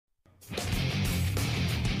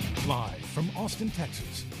Live from Austin,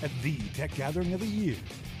 Texas, at the tech gathering of the year.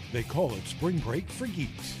 They call it Spring Break for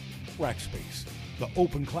Geeks. Rackspace, the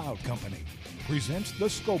open cloud company, presents the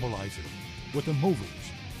Scobleizer with the movers,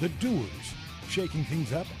 the doers, shaking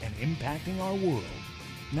things up and impacting our world.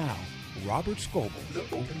 Now, Robert Scoble. The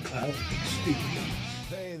Open Cloud Experience.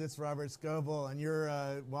 Hey, this is Robert Scoble, and you're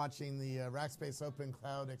watching the Rackspace Open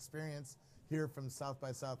Cloud Experience here from South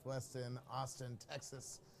by Southwest in Austin,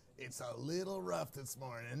 Texas. It's a little rough this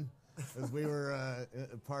morning as we were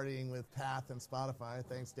partying with Path and Spotify.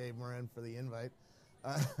 Thanks, Dave Morin, for the invite.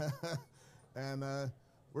 And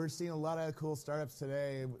we're seeing a lot of cool startups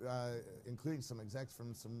today, including some execs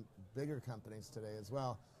from some bigger companies today as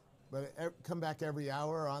well. But come back every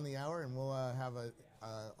hour on the hour, and we'll have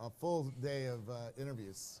a full day of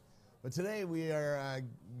interviews. But today we are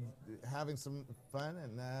having some fun,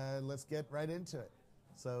 and let's get right into it.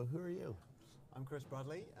 So who are you? I'm Chris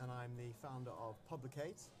Bradley, and I'm the founder of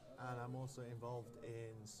Publicate, and I'm also involved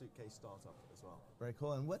in Suitcase Startup as well. Very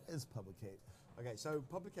cool. And what is Publicate? Okay, so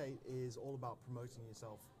Publicate is all about promoting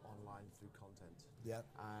yourself online through content. Yep.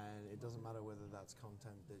 And it doesn't matter whether that's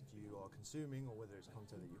content that you are consuming or whether it's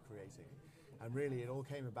content that you're creating. And really, it all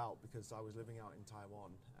came about because I was living out in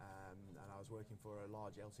Taiwan, and I was working for a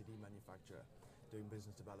large LCD manufacturer doing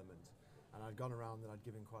business development. And I'd gone around and I'd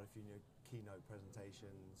given quite a few keynote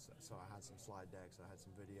presentations, so I had some slide decks, I had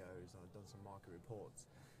some videos, and I'd done some market reports.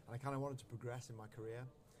 And I kind of wanted to progress in my career.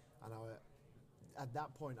 And at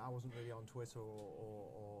that point, I wasn't really on Twitter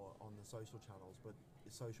or on the social channels, but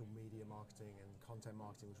social media marketing and content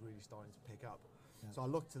marketing was really starting to pick up. Yeah. So I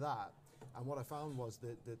looked to that, and what I found was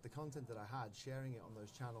that the content that I had, sharing it on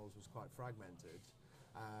those channels was quite fragmented.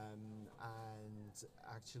 And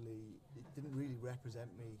actually it didn't really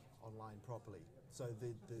represent me online properly. So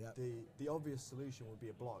the obvious solution would be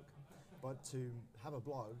a blog, but to have a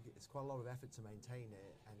blog, it's quite a lot of effort to maintain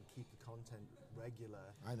it and keep the content regular.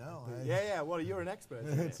 I know. Yeah. Well, you're an expert.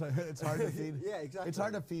 It's hard to feed. Yeah, exactly. It's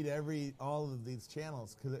hard to feed all of these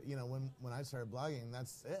channels because when I started blogging,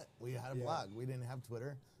 that's it. We had a blog. We didn't have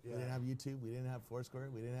Twitter. We didn't have YouTube. We didn't have Foursquare.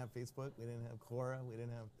 We didn't have Facebook. We didn't have Quora. We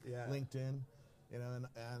didn't have LinkedIn.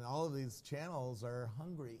 And all of these channels are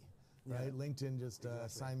hungry, right? Yeah. LinkedIn just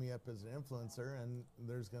signed me up as an influencer, and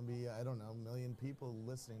there's going to be, I don't know, 1 million people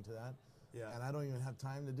listening to that. Yeah. And I don't even have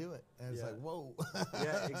time to do it. And it's like, whoa.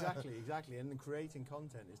 Yeah, exactly. And creating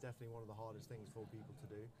content is definitely one of the hardest things for people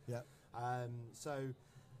to do. Yeah. So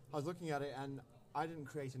I was looking at it, and I didn't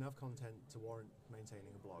create enough content to warrant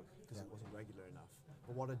maintaining a blog because it wasn't regular enough.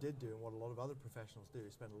 But what I did do, and what a lot of other professionals do,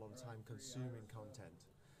 is spend a lot of time consuming content.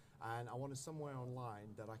 And I wanted somewhere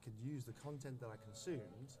online that I could use the content that I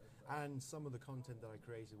consumed and some of the content that I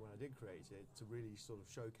created when I did create it to really sort of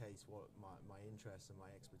showcase what my interests and my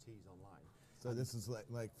expertise online. So this is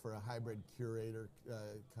like for a hybrid curator,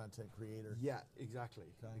 content creator. Yeah, exactly.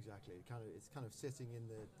 Okay. Exactly. It's kind of sitting in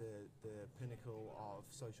the pinnacle of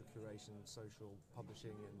social curation, social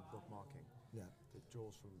publishing, and bookmarking. Yeah. It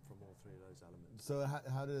draws from all three of those elements. So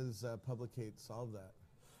how does Publicate solve that?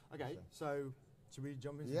 Okay, so should we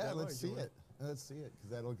jump into the let's see it. Let's see it,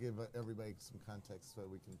 because that'll give everybody some context so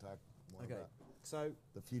we can talk more about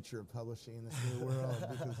the future of publishing in this new world,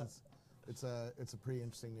 because it's a pretty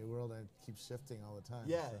interesting new world, and it keeps shifting all the time.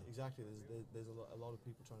 Yeah, exactly. There's a lot of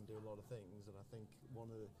people trying to do a lot of things, and I think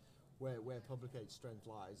one of the where Publicate's strength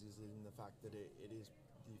lies is in the fact that it is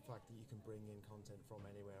the fact that you can bring in content from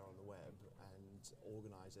anywhere on the web and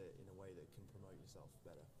organize it in a way that can promote yourself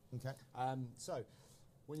better. Okay. So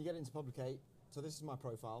when you get into Publicate, so this is my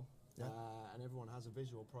profile, and everyone has a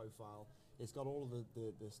visual profile. It's got all of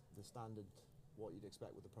the standard, what you'd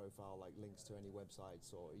expect with a profile, like links to any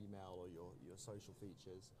websites or email or your social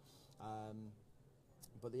features.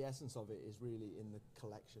 But the essence of it is really in the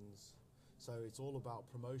collections. So it's all about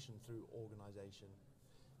promotion through organization,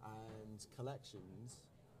 and collections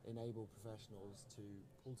enable professionals to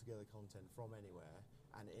pull together content from anywhere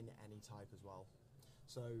and in any type as well.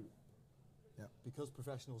 So because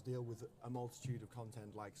professionals deal with a multitude of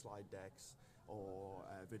content like slide decks or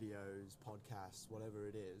videos, podcasts, whatever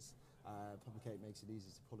it is, Publicate makes it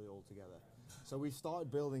easy to pull it all together. So we've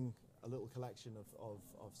started building a little collection of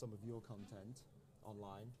some of your content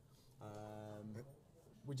online.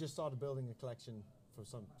 We just started building a collection for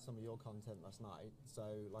some of your content last night. So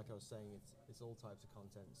like I was saying, it's all types of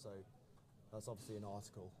content. So that's obviously an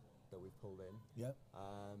article that we've pulled in. Yep.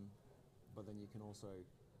 But then you can also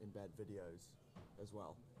embed videos as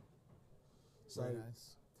well. So very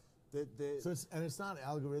nice. It's not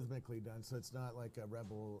algorithmically done, so it's not like a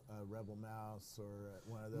Rebel Mouse or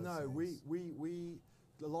one of those. No, things. we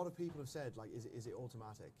a lot of people have said, like, is it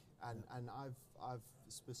automatic? And I've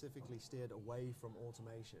specifically steered away from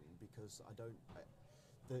automation because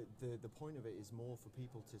the point of it is more for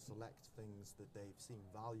people to select things that they've seen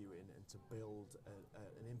value in and to build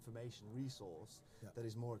an information resource that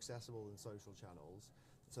is more accessible than social channels,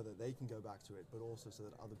 so that they can go back to it, but also so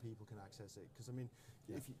that other people can access it. Because I mean,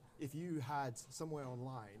 if you had somewhere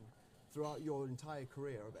online throughout your entire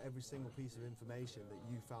career of every single piece of information that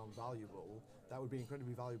you found valuable, that would be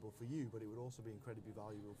incredibly valuable for you, but it would also be incredibly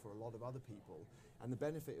valuable for a lot of other people. And the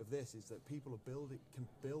benefit of this is that people can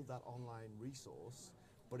build that online resource,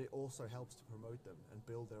 but it also helps to promote them and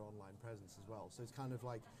build their online presence as well. So it's kind of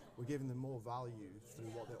like we're giving them more value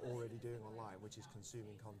through what they're already doing online, which is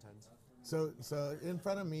consuming content. So in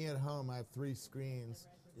front of me at home, I have 3 screens,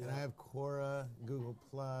 and I have Quora, Google+,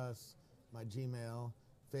 my Gmail,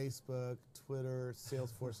 Facebook, Twitter,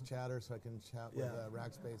 Salesforce Chatter, so I can chat with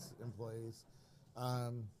Rackspace employees,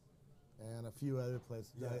 and a few other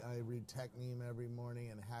places. Yeah. I read TechMeme every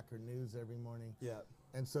morning and Hacker News every morning. Yeah.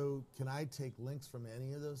 And so can I take links from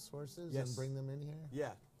any of those sources and bring them in here?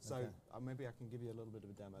 Yeah. So maybe I can give you a little bit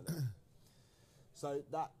of a demo there. So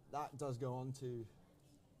that does go on to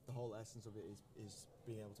the whole essence of it is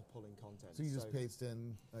being able to pull in content. So you just paste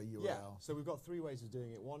in a URL. Yeah, so we've got 3 ways of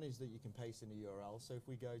doing it. One is that you can paste in a URL. So if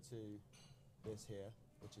we go to this here,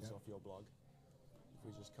 which is off your blog, if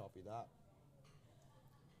we just copy that,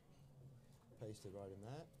 paste it right in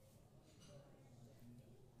there.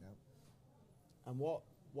 Yep. And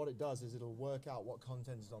what it does is it'll work out what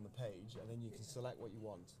content is on the page, and then you can select what you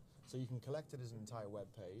want. So you can collect it as an entire web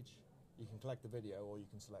page, you can collect the video, or you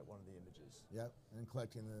can select one of the images. Yep, and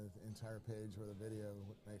collecting the entire page or the video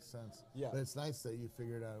makes sense. Yeah. But it's nice that you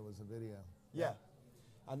figured out it was a video. Yeah.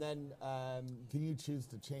 And then... can you choose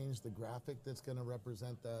to change the graphic that's going to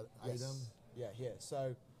represent that item? Yeah, here.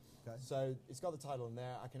 So it's got the title in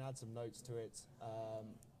there. I can add some notes to it.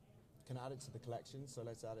 Can add it to the collection. So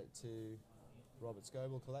let's add it to Robert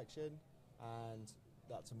Scoble collection, and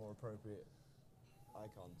that's a more appropriate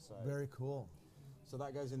icon. So very cool. So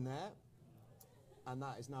that goes in there, and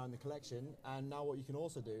that is now in the collection. And now what you can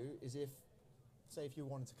also do is say if you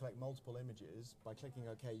wanted to collect multiple images, by clicking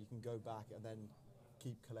OK, you can go back and then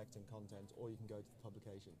keep collecting content, or you can go to the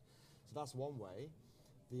publication. So that's one way.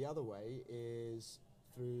 The other way is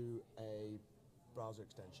through a browser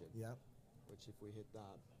extension. Yep. Which if we hit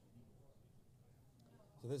that.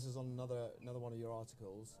 So this is on another one of your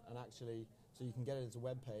articles, and actually, so you can get it as a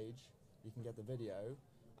web page, you can get the video,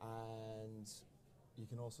 and you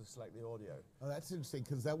can also select the audio. Oh, that's interesting,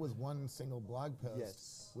 because that was one single blog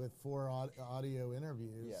post with 4 audio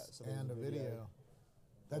interviews and a video.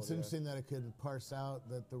 That's interesting that it could parse out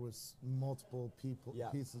that there was multiple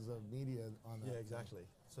pieces of media on that. Yeah, exactly.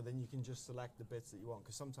 So then you can just select the bits that you want,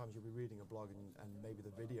 because sometimes you'll be reading a blog and maybe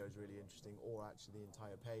the video is really interesting, or actually the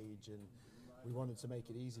entire page, and we wanted to make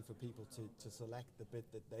it easy for people to select the bit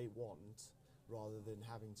that they want, rather than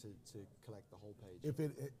having to collect the whole page.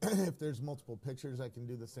 If there's multiple pictures, I can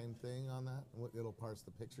do the same thing on that? It'll parse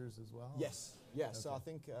the pictures as well? Yes. Yeah. Okay. So I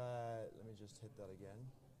think, let me just hit that again.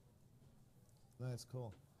 That's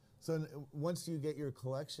cool. So once you get your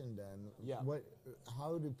collection done,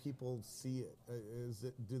 how do people see it?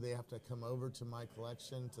 Do they have to come over to my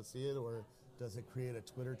collection to see it, or does it create a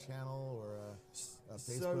Twitter channel or a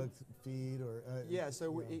Facebook feed? Or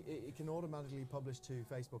it can automatically publish to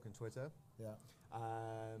Facebook and Twitter. Yeah.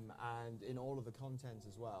 And in all of the content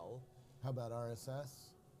as well. How about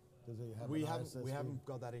RSS? Does it have we an haven't RSS we feed? haven't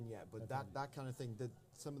got that in yet, but that kind of thing.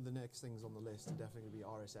 Some of the next things on the list are definitely going to be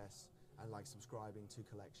RSS. And like subscribing to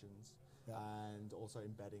collections, and also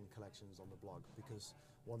embedding collections on the blog, because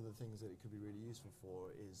one of the things that it could be really useful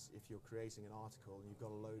for is if you're creating an article and you've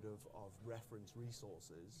got a load of reference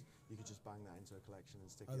resources, you could just bang that into a collection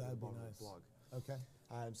and stick it at the bottom of the blog. Okay.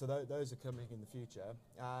 So those are coming in the future.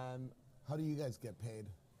 How do you guys get paid?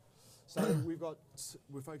 So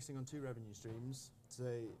we're focusing on 2 revenue streams: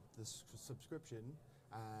 the subscription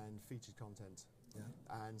and featured content.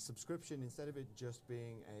 Yeah. And subscription, instead of it just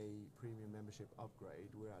being a premium membership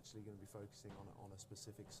upgrade, we're actually going to be focusing on a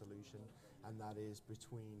specific solution, and that is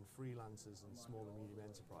between freelancers and small and medium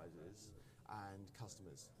enterprises and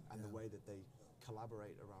customers, and the way that they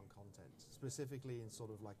collaborate around content, specifically in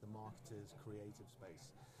sort of like the marketer's creative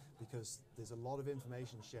space, because there's a lot of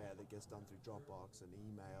information share that gets done through Dropbox and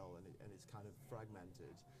email, and it's kind of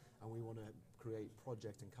fragmented. And we want to create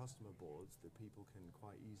project and customer boards that people can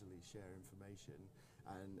quite easily share information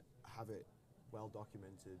and have it well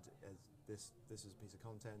documented as this is a piece of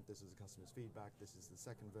content, this is the customer's feedback, this is the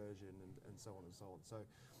second version, and so on and so on. So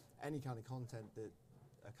any kind of content that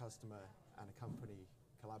a customer and a company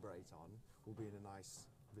collaborate on will be in a nice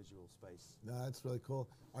visual space. No, that's really cool.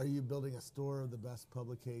 Are you building a store of the best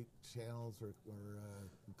Publicate channels or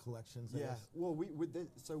collections? Yeah. Well,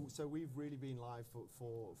 so we've really been live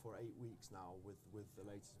for 8 weeks now with the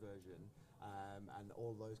latest version, and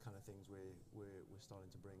all those kind of things we're starting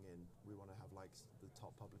to bring in. We want to have like the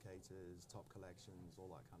top publicators, top collections, all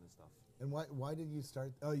that kind of stuff. And why did you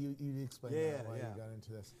start? Oh, you explained why you got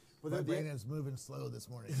into this. Well, my brain is moving slow this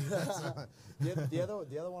morning. the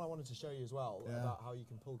other one I wanted to show you as well about how you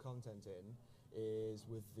can pull content in is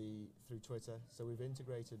through Twitter. So we've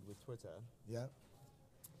integrated with Twitter. Yeah.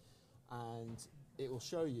 And it will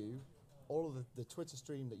show you all of the Twitter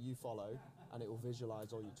stream that you follow, and it will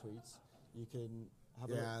visualize all your tweets. You can have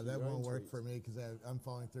a look at that your won't own work tweets. for me because I'm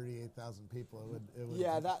following 38,000 people. It would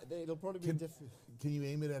Yeah, it'll probably be different. Can you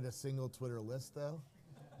aim it at a single Twitter list though?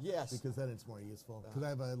 Yes. Because then it's more useful. Because I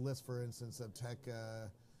have a list, for instance, of tech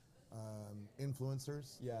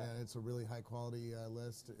influencers. Yeah. And it's a really high quality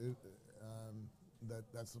list.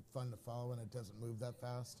 That's fun to follow, and it doesn't move that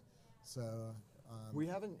fast. So. We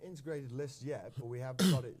haven't integrated lists yet, but we have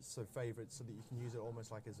got it so favorites so that you can use it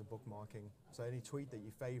almost like as a bookmarking. So any tweet that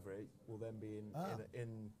you favorite will then be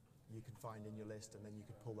you can find in your list, and then you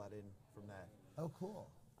can pull that in from there. Oh, cool.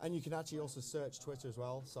 And you can actually also search Twitter as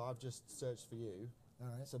well. So I've just searched for you. All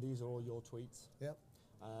right. So these are all your tweets. Yep.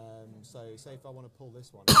 So say if I want to pull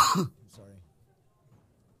this one. Sorry.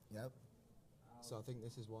 Yep. So I think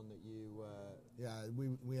this is one that you... yeah,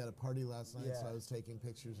 we had a party last night, so I was taking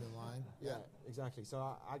pictures in line. Yeah, exactly. So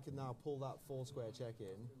I can now pull that Foursquare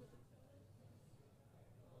check-in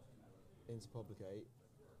into Publicate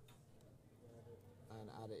and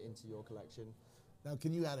add it into your collection. Now,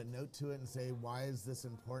 can you add a note to it and say, why is this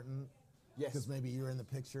important? Yes. Because maybe you're in the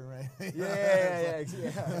picture, right? Yeah.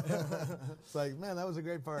 It's like, man, that was a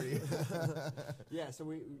great party. Yeah, so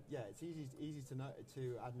it's easy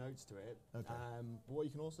to add notes to it. Okay. But what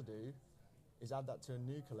you can also do is add that to a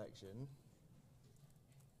new collection,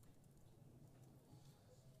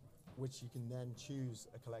 which you can then choose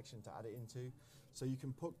a collection to add it into. So you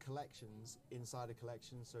can put collections inside a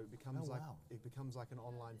collection, so it becomes like an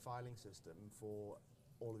online filing system for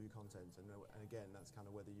all of your content, and again, that's kind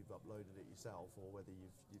of whether you've uploaded it yourself or whether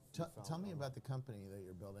you've Tell me about the company that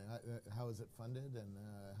you're building. How is it funded, and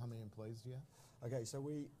how many employees do you have? Okay, so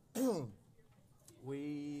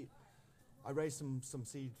I raised some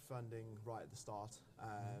seed funding right at the start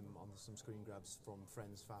on some screen grabs from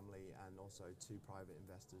friends, family, and also 2 private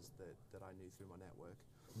investors that I knew through my network,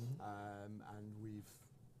 and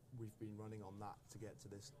we've been running on that to get to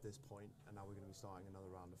this point, and now we're going to be starting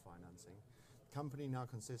another round of financing. Company now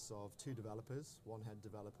consists of 2 developers, one head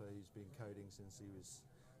developer who's been coding since he was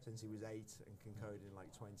 8 and can code in like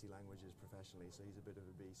 20 languages professionally, so he's a bit of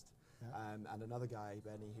a beast. Yeah. And another guy,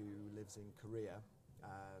 Benny, who lives in Korea.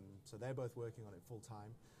 So they're both working on it full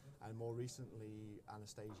time. And more recently,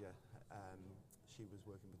 Anastasia, she was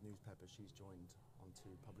working with Newspaper. She's joined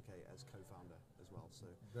onto Publicate as co-founder as well. So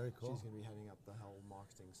very cool. She's going to be heading up the whole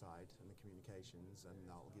marketing side and the communications, and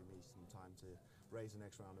that'll give me some time to raise the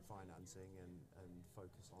next round of financing and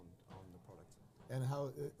focus on the product. And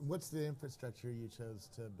what's the infrastructure you chose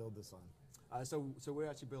to build this on? So we're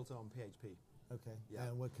actually built on PHP. Okay. Yeah.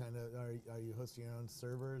 And what kind of are you hosting your own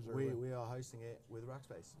servers? Or we are hosting it with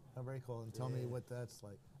Rackspace. Oh, very cool. And tell me what that's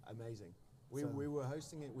like. Amazing. We were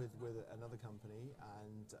hosting it with another company,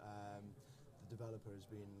 and the developer has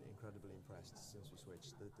been incredibly impressed since we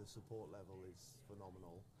switched. The support level is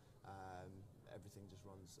phenomenal. Everything just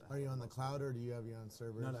runs. Are you on the cloud, or do you have your own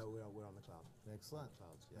servers? No, we're on the cloud. Excellent.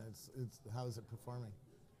 Clouds, yeah. And how is it performing?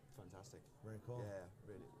 Fantastic. Very cool. Yeah,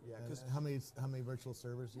 really. Yeah. And how many virtual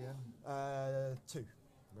servers do you have? 2.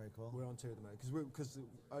 Very cool. We're on 2 at the moment because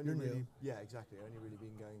You're new. Yeah, exactly. Only really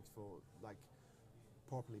been going for like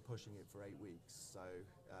properly pushing it for 8 weeks. So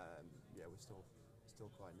we're still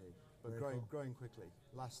quite new, but growing quickly.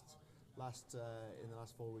 In the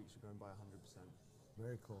last 4 weeks, we've grown by 100%.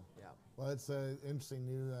 Very cool. Yeah. Well, it's an interesting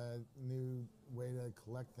new way to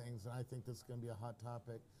collect things, and I think this is going to be a hot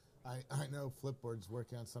topic. I know Flipboard's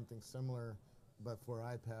working on something similar, but for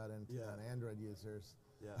iPad and Android users.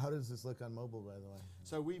 Yeah. How does this look on mobile, by the way?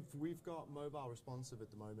 So we've got mobile responsive at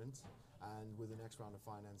the moment, and with the next round of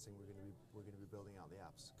financing, we're going to be building out the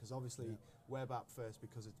apps, because obviously web app first,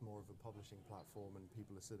 because it's more of a publishing platform and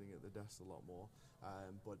people are sitting at the desks a lot more.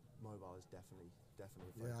 But mobile is definitely a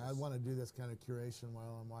focus. Yeah, I want to do this kind of curation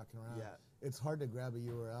while I'm walking around. Yeah. It's hard to grab a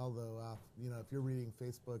URL though. If you're reading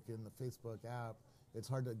Facebook in the Facebook app, it's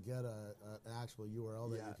hard to get an actual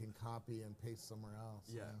URL that you can copy and paste somewhere else.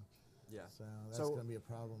 Yeah. Yeah. So that's going to be a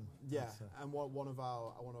problem. Yeah, and one of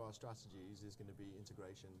our strategies is going to be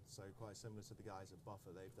integration. So quite similar to the guys at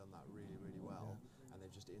Buffer, they've done that really, really well. and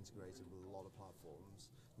they've just integrated with a lot of platforms.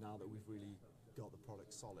 Now that we've really got the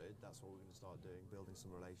product solid, that's what we're going to start doing, building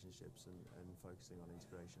some relationships and focusing on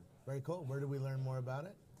integration. Very cool. Where do we learn more about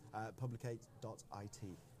it? Publicate.it.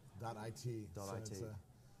 .it.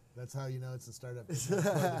 That's how you know it's a startup.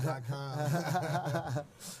 .com.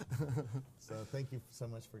 So thank you so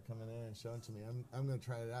much for coming in and showing to me. I'm going to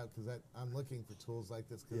try it out because I'm looking for tools like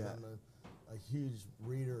this because I'm a huge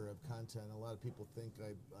reader of content. A lot of people think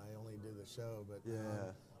I only do the show, but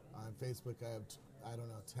on Facebook I have, I don't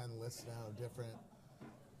know, 10 lists now of different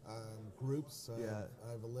groups.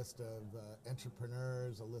 I have a list of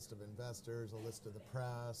entrepreneurs, a list of investors, a list of the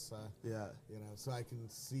press. You know, so I can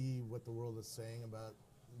see what the world is saying about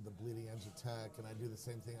the bleeding edge of tech, and I do the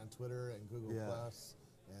same thing on Twitter and Google Plus,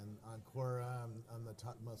 and on Quora. I'm the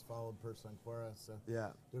most followed person on Quora. So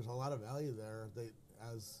there's a lot of value there.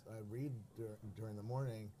 As I read during the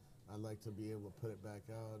morning, I'd like to be able to put it back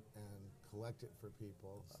out and collect it for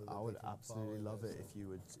people. So that I would absolutely love it if you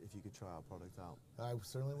could try our product out. I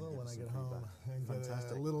certainly will when I get home and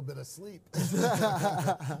Fantastic. get a little bit of sleep.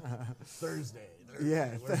 Thursday.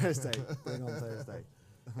 Thursday. Bring on Thursday.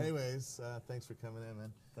 Anyways, thanks for coming in,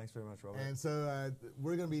 man. Thanks very much, Robert. And so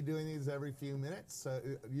we're going to be doing these every few minutes,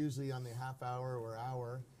 usually on the half hour or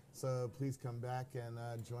hour. So please come back and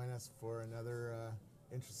join us for another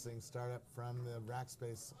interesting startup from the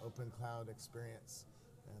Rackspace Open Cloud experience.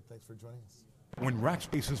 And thanks for joining us. When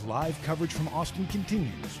Rackspace's live coverage from Austin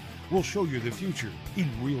continues, we'll show you the future in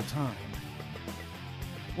real time.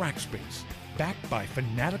 Rackspace, backed by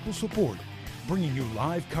fanatical support, bringing you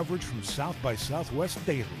live coverage from South by Southwest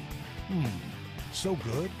daily. So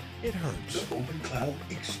good, it hurts. The Open Cloud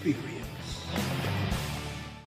experience.